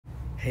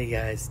Hey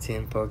guys,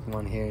 Team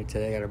Pokemon here.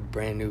 Today I got a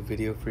brand new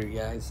video for you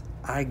guys.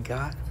 I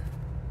got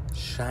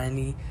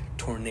Shiny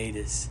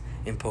Tornadus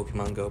in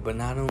Pokemon Go, but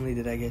not only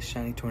did I get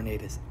Shiny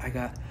Tornadus, I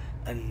got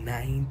a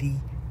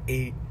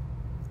 98%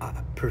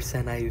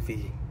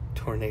 IV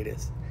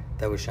Tornadus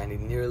that was shiny,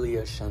 nearly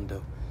a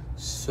Shundo.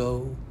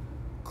 So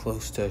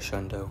close to a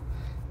Shundo.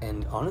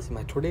 And honestly,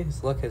 my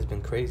Tornadus luck has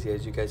been crazy.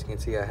 As you guys can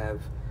see, I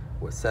have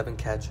 7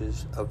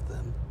 catches of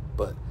them,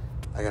 but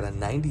I got a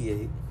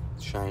 98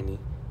 shiny,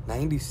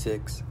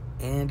 96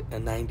 and a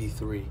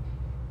 93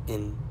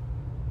 in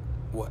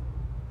a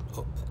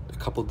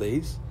couple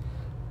days.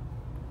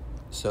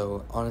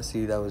 So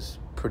honestly, that was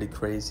pretty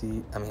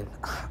crazy. I mean,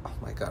 oh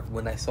my god,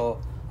 when I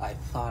thought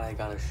I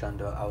got a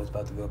Shundo, I was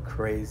about to go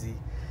crazy.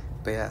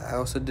 But yeah, I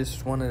also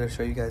just wanted to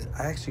show you guys,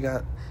 I actually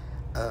got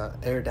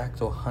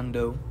Aerodactyl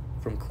Hundo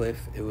from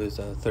Cliff. It was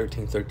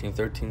 13 13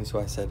 13, so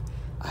I said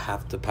I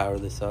have to power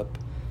this up.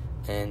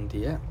 And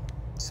yeah,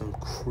 some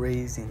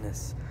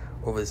craziness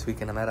over this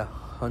weekend. I'm at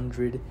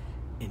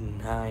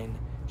 109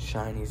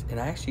 shinies, and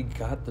I actually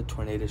got the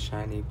Tornado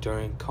shiny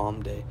during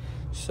Calm Day,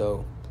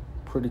 so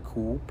pretty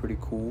cool.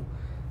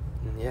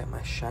 And yeah,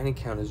 my shiny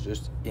count is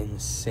just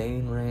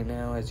insane right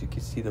now, as you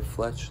can see, the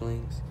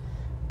fletchlings.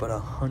 But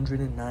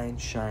 109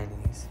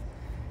 shinies,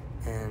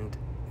 and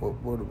what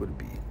would it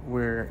be?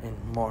 We're in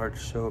March,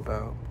 so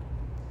about,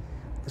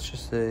 let's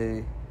just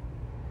say,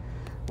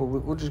 well,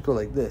 we'll just go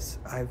like this.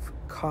 I've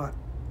caught,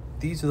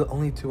 these are the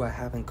only 2 I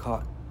haven't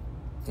caught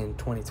in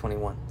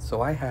 2021.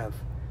 So I have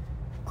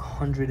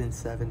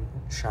 107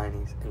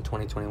 shinies in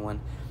 2021.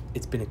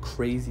 It's been a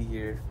crazy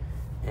year,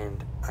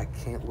 and I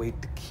can't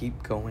wait to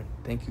keep going.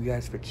 Thank you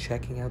guys for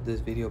checking out this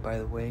video, by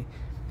the way. It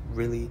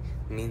really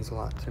means a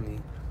lot to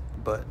me.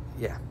 But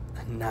yeah,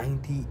 a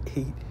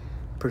 98%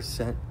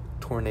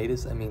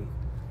 Tornadus. I mean,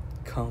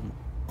 come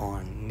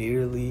on,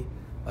 nearly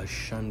a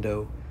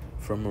Shundo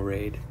from a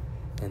raid.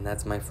 And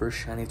that's my first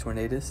shiny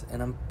Tornadus,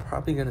 and I'm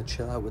probably gonna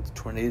chill out with the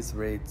Tornadus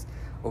raids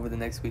over the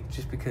next week,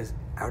 just because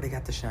I already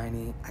got the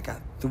shiny. I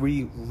got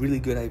 3 really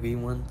good IV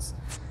ones.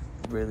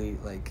 Really,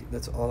 like,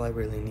 that's all I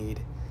really need.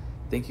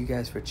 Thank you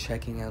guys for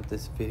checking out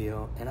this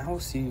video, and I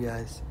will see you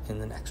guys in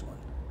the next one.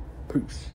 Peace.